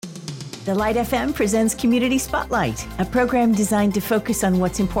The Light FM presents Community Spotlight, a program designed to focus on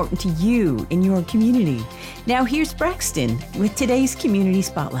what's important to you in your community. Now here's Braxton with today's Community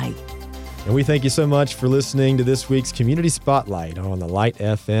Spotlight. And we thank you so much for listening to this week's Community Spotlight on the Light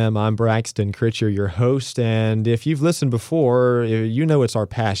FM. I'm Braxton Critcher, your host, and if you've listened before, you know it's our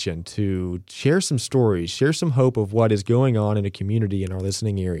passion to share some stories, share some hope of what is going on in a community in our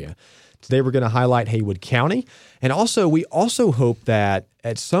listening area. Today we're going to highlight Haywood County, and we also hope that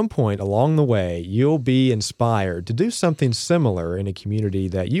at some point along the way you'll be inspired to do something similar in a community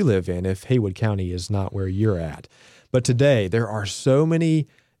that you live in if Haywood County is not where you're at. But today there are so many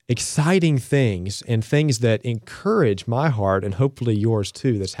exciting things and things that encourage my heart and hopefully yours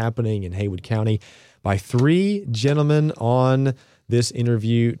too that's happening in Haywood County by three gentlemen on this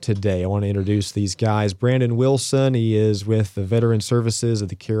interview today. I want to introduce these guys. Brandon Wilson, he is with the Veteran Services of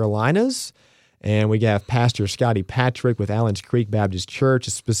the Carolinas. And we have Pastor Scotty Patrick with Allens Creek Baptist Church,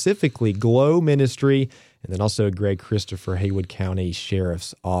 specifically Glow Ministry, and then also Greg Christopher, Haywood County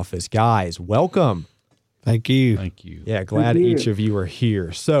Sheriff's Office. Guys, welcome. Thank you. Thank you. Yeah, glad each of you are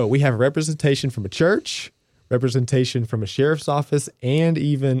here. So we have representation from a church, representation from a sheriff's office, and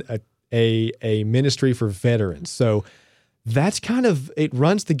even a ministry for veterans. So that's kind of, it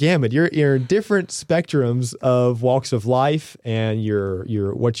runs the gamut. You're in different spectrums of walks of life and your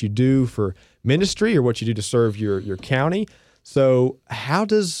what you do for ministry or what you do to serve your county. So how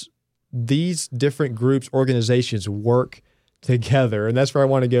does these different groups, organizations work together? And that's where I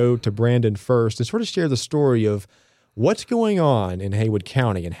want to go to Brandon first and sort of share the story of what's going on in Haywood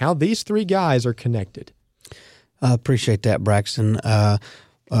County and how these three guys are connected. I appreciate that, Braxton.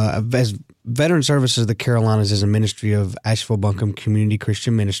 As Veteran Services of the Carolinas is a ministry of Asheville-Buncombe Community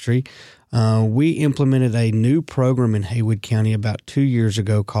Christian Ministry. We implemented a new program in Haywood County about 2 years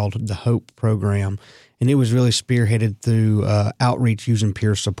ago called the HOPE program, and it was really spearheaded through outreach using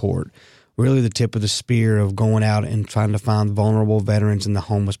peer support. Really the tip of the spear of going out and trying to find vulnerable veterans in the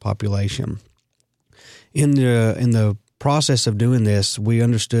homeless population. In the process of doing this, we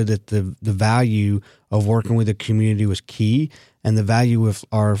understood that the value of working with the community was key, and the value of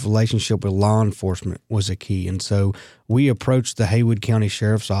our relationship with law enforcement was a key. And so we approached the Haywood County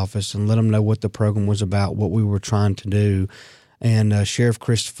Sheriff's Office and let them know what the program was about, what we were trying to do. And Sheriff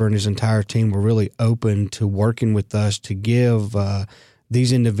Christopher and his entire team were really open to working with us to give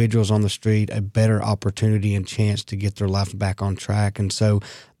these individuals on the street a better opportunity and chance to get their life back on track. And so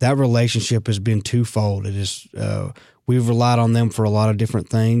that relationship has been twofold. It is we've relied on them for a lot of different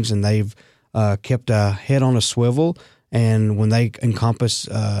things, and they've kept a head on a swivel. And when they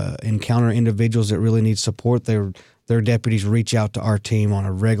encounter individuals that really need support, their deputies reach out to our team on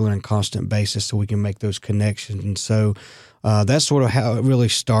a regular and constant basis so we can make those connections. And so that's sort of how it really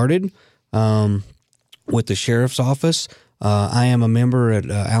started with the Sheriff's Office. I am a member at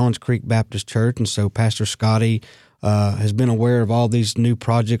Allens Creek Baptist Church, and so Pastor Scotty has been aware of all these new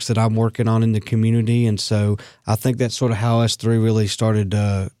projects that I'm working on in the community. And so I think that's sort of how us three really started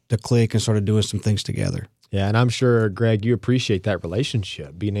to click and started doing some things together. Yeah, and I'm sure, Greg, you appreciate that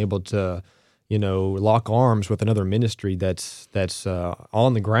relationship, being able to, lock arms with another ministry that's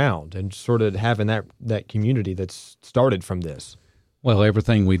on the ground and sort of having that community that's started from this. Well,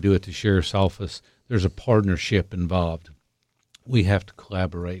 everything we do at the Sheriff's Office, there's a partnership involved. We have to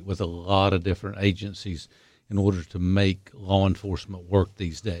collaborate with a lot of different agencies in order to make law enforcement work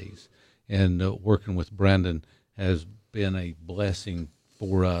these days. And working with Brandon has been a blessing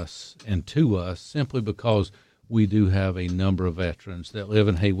for us and to us simply because we do have a number of veterans that live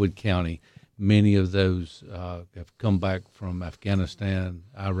in Haywood County. Many of those have come back from Afghanistan,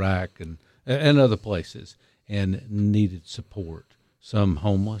 Iraq, and other places and needed support. Some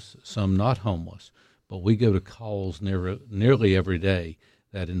homeless, some not homeless. But we go to calls nearly every day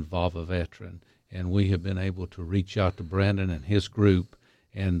that involve a veteran, and we have been able to reach out to Brandon and his group,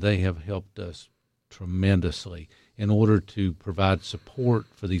 and they have helped us tremendously in order to provide support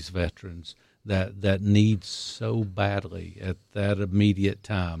for these veterans that need so badly at that immediate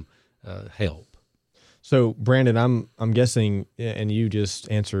time help. So, Brandon, I'm guessing, and you just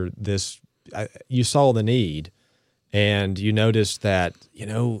answered this, you saw the need, and you noticed that,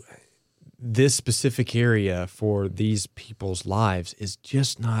 this specific area for these people's lives is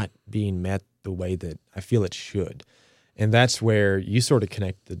just not being met the way that I feel it should. And that's where you sort of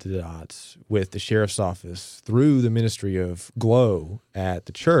connect the dots with the Sheriff's Office through the ministry of Glow at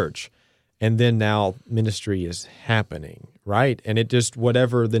the church. And then now ministry is happening, right? And it just,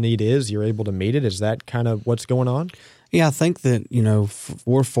 whatever the need is, you're able to meet it. Is that kind of what's going on? Yeah, I think that,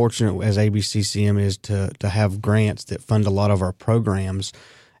 we're fortunate as ABCCM is to have grants that fund a lot of our programs.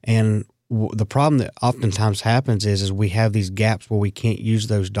 And the problem that oftentimes happens is we have these gaps where we can't use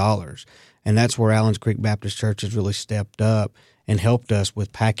those dollars. And that's where Allens Creek Baptist Church has really stepped up and helped us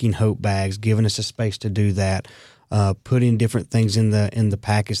with packing hope bags, giving us a space to do that, putting different things in the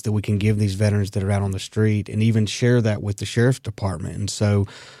packets that we can give these veterans that are out on the street, and even share that with the sheriff's department. And so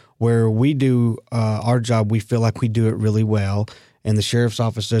where we do our job, we feel like we do it really well, and the sheriff's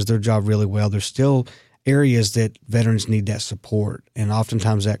office does their job really well. There's still areas that veterans need that support, and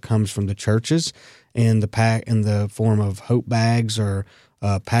oftentimes that comes from the churches in the form of hope bags or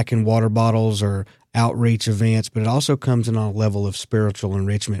packing water bottles or outreach events, but it also comes in on a level of spiritual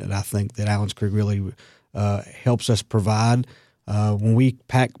enrichment that I think that Allens Creek really helps us provide. When we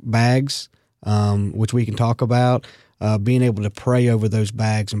pack bags, which we can talk about, being able to pray over those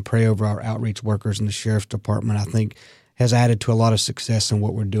bags and pray over our outreach workers in the sheriff's department, I think has added to a lot of success in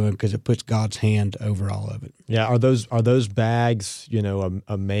what we're doing because it puts God's hand over all of it. Yeah, are those bags,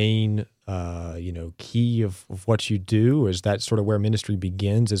 a main key of what you do? Is that sort of where ministry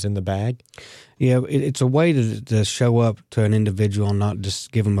begins, is in the bag? Yeah, it's a way to show up to an individual and not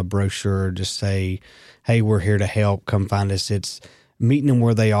just give them a brochure or just say, hey, we're here to help, come find us. It's meeting them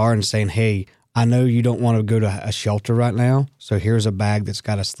where they are and saying, hey, I know you don't want to go to a shelter right now, so here's a bag that's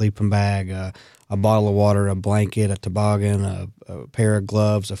got a sleeping bag, a bottle of water, a blanket, a toboggan, a pair of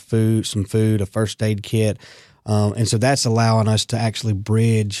gloves, some food, a first aid kit. And so that's allowing us to actually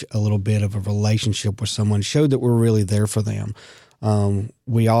bridge a little bit of a relationship with someone, show that we're really there for them.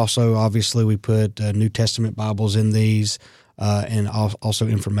 We also, obviously, we put New Testament Bibles in these and also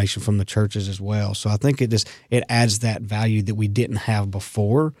information from the churches as well. So I think it adds that value that we didn't have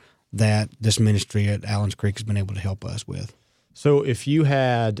before that this ministry at Allens Creek has been able to help us with. So if you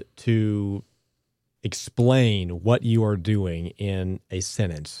had to explain what you are doing in a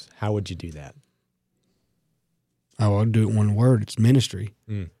sentence, how would you do that? Oh, I'll do it in one word. It's ministry.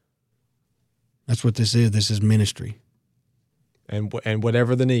 That's what this is. This is ministry. And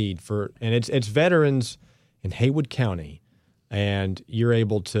whatever the need for, and it's veterans in Haywood County, and you're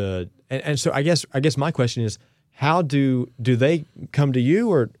able to, and so I guess my question is, how do they come to you,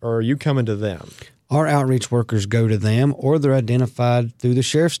 or are you coming to them? Our outreach workers go to them, or they're identified through the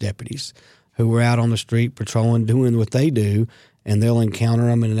sheriff's deputies who are out on the street patrolling, doing what they do, and they'll encounter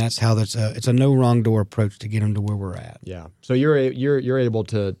them, and that's how it's a no wrong door approach to get them to where we're at. Yeah. So you're able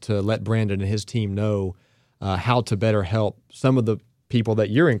to let Brandon and his team know how to better help some of the people that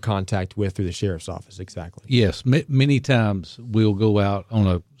you're in contact with through the sheriff's office. Exactly. Yes. Many times we'll go out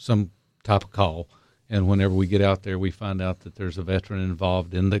on some type of call, and whenever we get out there, we find out that there's a veteran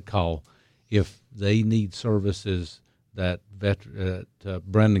involved in the call. If they need services that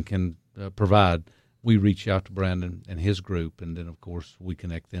Brandon can provide, we reach out to Brandon and his group, and then of course we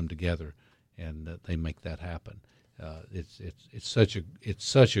connect them together, and they make that happen. It's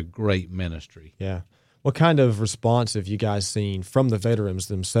such a great ministry. Yeah. What kind of response have you guys seen from the veterans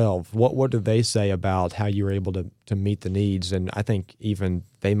themselves? What do they say about how you were able to meet the needs? And I think even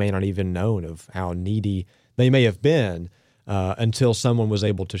they may not even known of how needy they may have been until someone was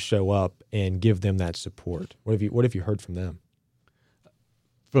able to show up and give them that support. What have you heard from them?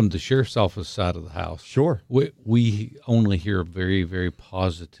 From the sheriff's office side of the house, sure, we only hear very, very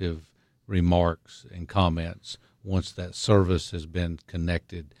positive remarks and comments once that service has been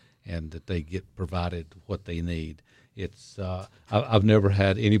connected and that they get provided what they need. It's I've never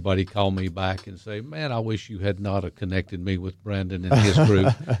had anybody call me back and say, "Man, I wish you had not have connected me with Brandon and his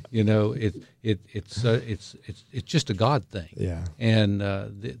group." It's just a God thing. Yeah. And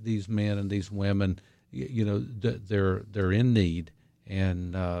these men and these women, they're in need.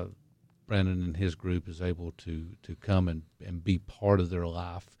 And Brandon and his group is able to come and be part of their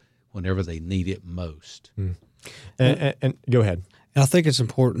life whenever they need it most. And go ahead. And I think it's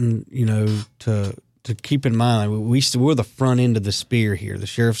important, to keep in mind, we're the front end of the spear here. The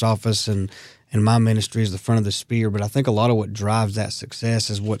sheriff's office and my ministry is the front of the spear. But I think a lot of what drives that success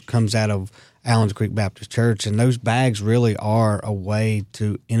is what comes out of Allens Creek Baptist Church. And those bags really are a way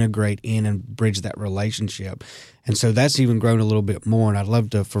to integrate in and bridge that relationship. And so that's even grown a little bit more. And I'd love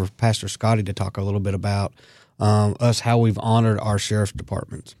for Pastor Scotty to talk a little bit about us, how we've honored our sheriff's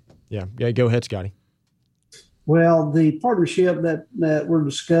departments. Yeah, go ahead, Scotty. Well, the partnership that we're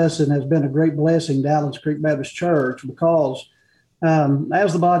discussing has been a great blessing to Allens Creek Baptist Church because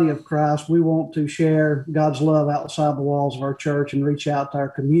as the body of Christ, we want to share God's love outside the walls of our church and reach out to our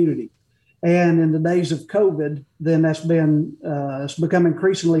community. And in the days of COVID, then it's become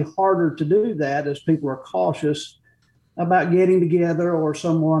increasingly harder to do that as people are cautious about getting together or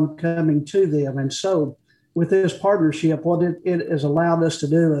someone coming to them. And so with this partnership, what it has allowed us to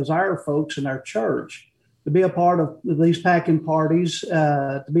do as our folks in our church to be a part of these packing parties,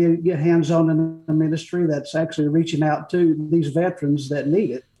 to get hands-on in a ministry that's actually reaching out to these veterans that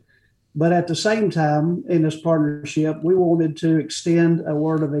need it. But at the same time, in this partnership, we wanted to extend a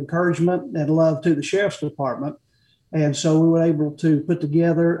word of encouragement and love to the Sheriff's Department. And so we were able to put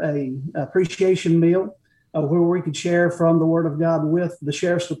together an appreciation meal where we could share from the Word of God with the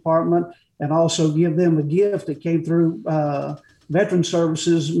Sheriff's Department and also give them a gift that came through Veteran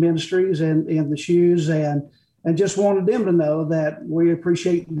Services Ministries and the shoes, and just wanted them to know that we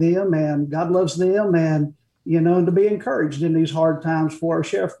appreciate them and God loves them, and and to be encouraged in these hard times for our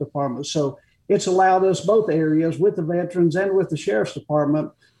Sheriff's Department. So it's allowed us both areas with the veterans and with the Sheriff's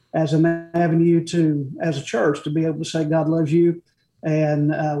Department as an avenue as a church, to be able to say God loves you and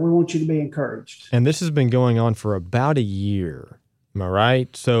we want you to be encouraged. And this has been going on for about a year. Am I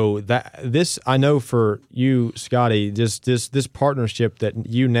right? So I know for you, Scotty, this partnership that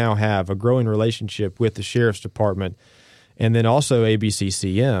you now have, a growing relationship with the Sheriff's Department, and then also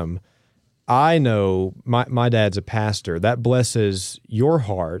ABCCM. I know my dad's a pastor. That blesses your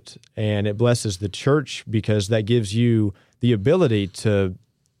heart and it blesses the church because that gives you the ability to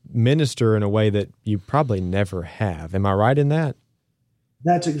minister in a way that you probably never have. Am I right in that?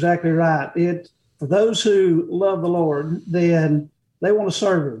 That's exactly right. For those who love the Lord, then they want to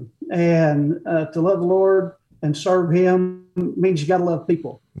serve him. And to love the Lord and serve him means you got to love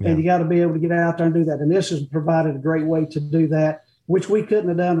people. Yeah. And you got to be able to get out there and do that. And this has provided a great way to do that, which we couldn't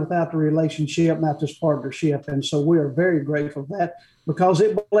have done without the relationship, not this partnership. And so we are very grateful for that because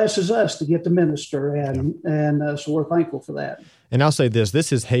it blesses us to get to minister. And so we're thankful for that. And I'll say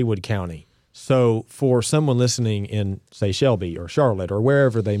this is Haywood County. So for someone listening in, say, Shelby or Charlotte or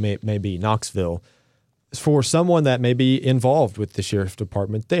wherever they may be, Knoxville, for someone that may be involved with the Sheriff's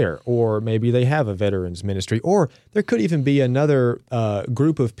Department there, or maybe they have a veterans ministry, or there could even be another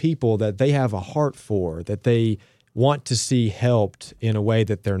group of people that they have a heart for, that they want to see helped in a way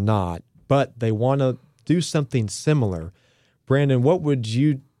that they're not, but they want to do something similar. Brandon, what would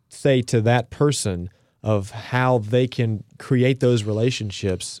you say to that person of how they can create those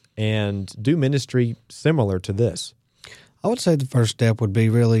relationships and do ministry similar to this? I would say the first step would be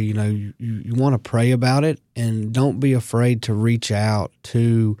really, you want to pray about it and don't be afraid to reach out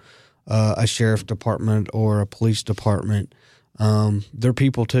to a sheriff's department or a police department. They're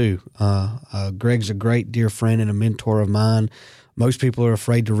people too. Greg's a great dear friend and a mentor of mine. Most people are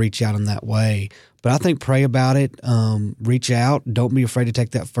afraid to reach out in that way. But I think pray about it, reach out. Don't be afraid to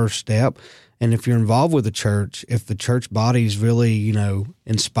take that first step. And if you're involved with the church, if the church body is really,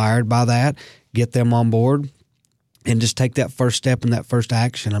 inspired by that, get them on board and just take that first step and that first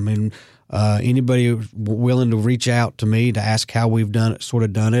action. I mean, anybody willing to reach out to me to ask how we've done it,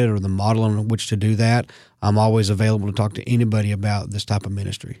 or the model on which to do that, I'm always available to talk to anybody about this type of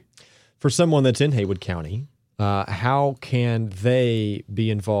ministry. For someone that's in Haywood County, how can they be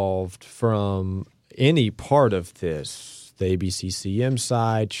involved from any part of this? The ABCCM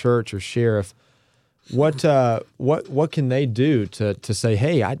side, church, or sheriff? What can they do to say,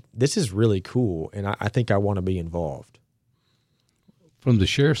 hey, this is really cool, and I think I want to be involved? From the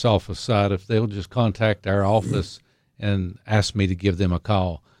sheriff's office side, if they'll just contact our office and ask me to give them a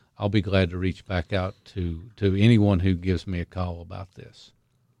call, I'll be glad to reach back out to anyone who gives me a call about this.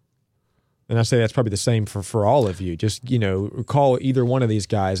 And I say that's probably the same for all of you. Just, call either one of these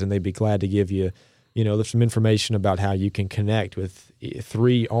guys, and they'd be glad to give you there's some information about how you can connect with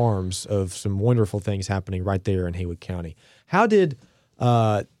three arms of some wonderful things happening right there in Haywood County. How did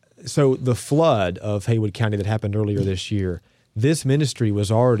so the flood of Haywood County that happened earlier this year, this ministry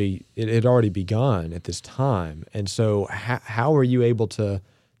was already begun at this time. And so how are you able to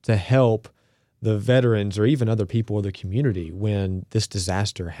help the veterans or even other people in the community when this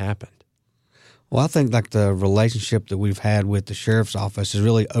disaster happened? Well, I think the relationship that we've had with the sheriff's office has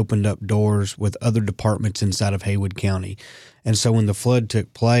really opened up doors with other departments inside of Haywood County. And so when the flood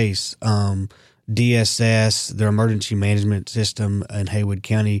took place, DSS, their emergency management system in Haywood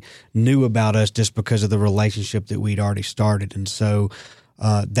County, knew about us just because of the relationship that we'd already started. And so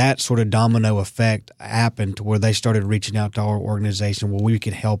that sort of domino effect happened to where they started reaching out to our organization where we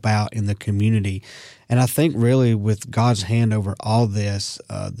could help out in the community. And I think really with God's hand over all this,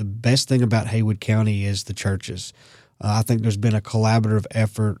 the best thing about Haywood County is the churches. I think there's been a collaborative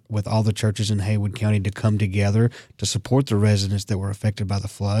effort with all the churches in Haywood County to come together to support the residents that were affected by the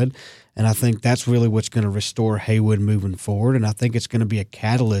flood. And I think that's really what's going to restore Haywood moving forward. And I think it's going to be a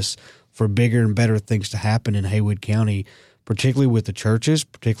catalyst for bigger and better things to happen in Haywood County, particularly with the churches,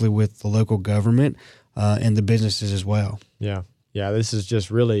 particularly with the local government, and the businesses as well. Yeah. Yeah, this is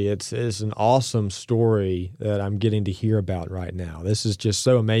just really, it's an awesome story that I'm getting to hear about right now. This is just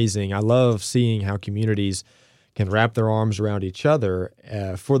so amazing. I love seeing how communities can wrap their arms around each other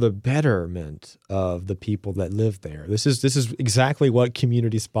for the betterment of the people that live there. This is exactly what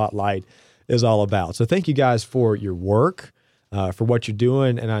Community Spotlight is all about. So thank you guys for your work, for what you're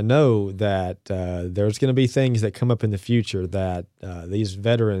doing. And I know that there's going to be things that come up in the future that these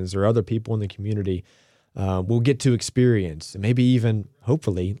veterans or other people in the community will get to experience, and maybe even,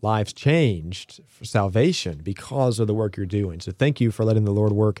 hopefully, lives changed for salvation because of the work you're doing. So thank you for letting the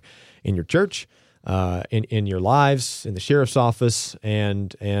Lord work in your church, in your lives, in the sheriff's office,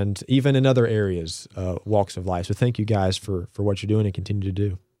 and even in other areas, walks of life. So thank you guys for what you're doing and continue to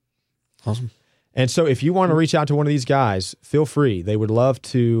do. Awesome. And so if you want to reach out to one of these guys, feel free. They would love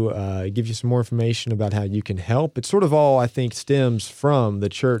to give you some more information about how you can help. It sort of all, I think, stems from the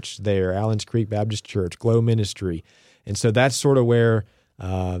church there, Allens Creek Baptist Church, Glow Ministry. And so that's sort of where,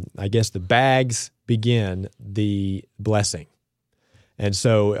 I guess, the bags begin the blessing. And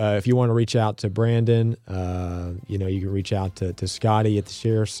so if you want to reach out to Brandon, you can reach out to Scotty at the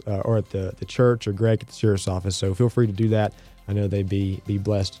sheriff's or at the church, or Greg at the sheriff's office. So feel free to do that. I know they'd be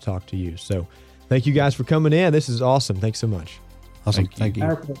blessed to talk to you. So thank you guys for coming in. This is awesome. Thanks so much. Awesome. Thank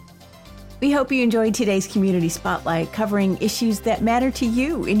you. We hope you enjoyed today's Community Spotlight, covering issues that matter to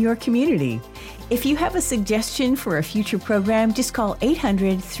you in your community. If you have a suggestion for a future program, just call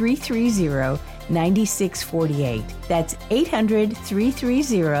 800-330-9648. That's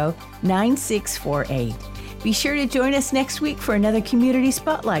 800-330-9648. Be sure to join us next week for another Community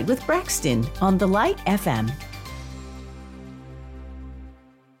Spotlight with Braxton on The Light FM.